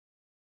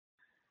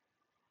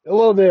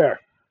Hello there.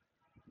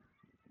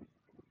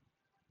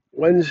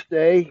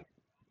 Wednesday,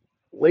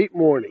 late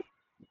morning.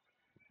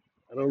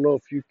 I don't know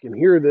if you can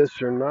hear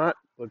this or not,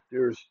 but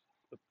there's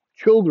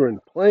children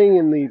playing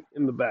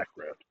in the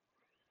background.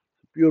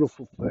 It's a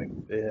beautiful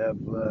thing. They have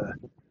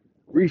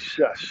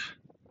recess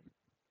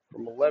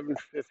from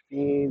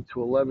 11:15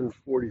 to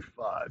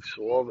 11:45.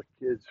 So all the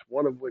kids,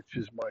 one of which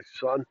is my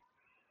son,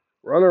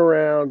 run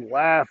around,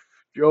 laugh,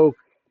 joke,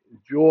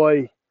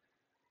 enjoy,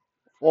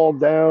 fall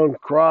down,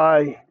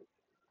 cry,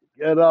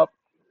 get up,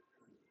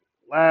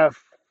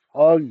 laugh,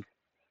 hug,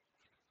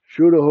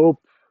 shoot a hoop,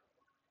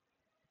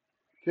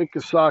 kick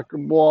a soccer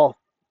ball,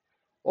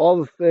 all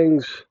the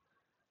things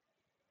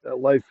that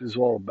life is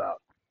all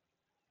about.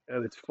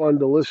 And it's fun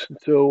to listen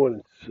to,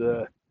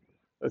 and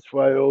that's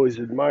why I always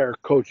admire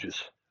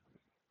coaches.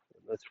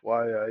 That's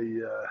why I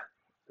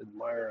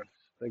admire. I was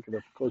thinking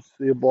of Coach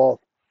Theobald,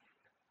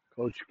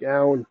 Coach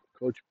Gowan,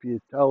 Coach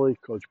Piatelli,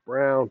 Coach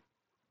Brown,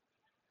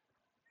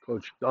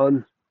 Coach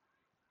Dunn.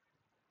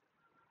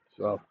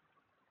 So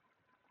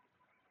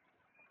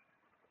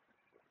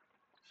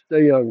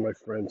stay young, my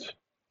friends.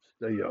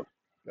 Stay young.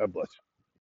 God bless.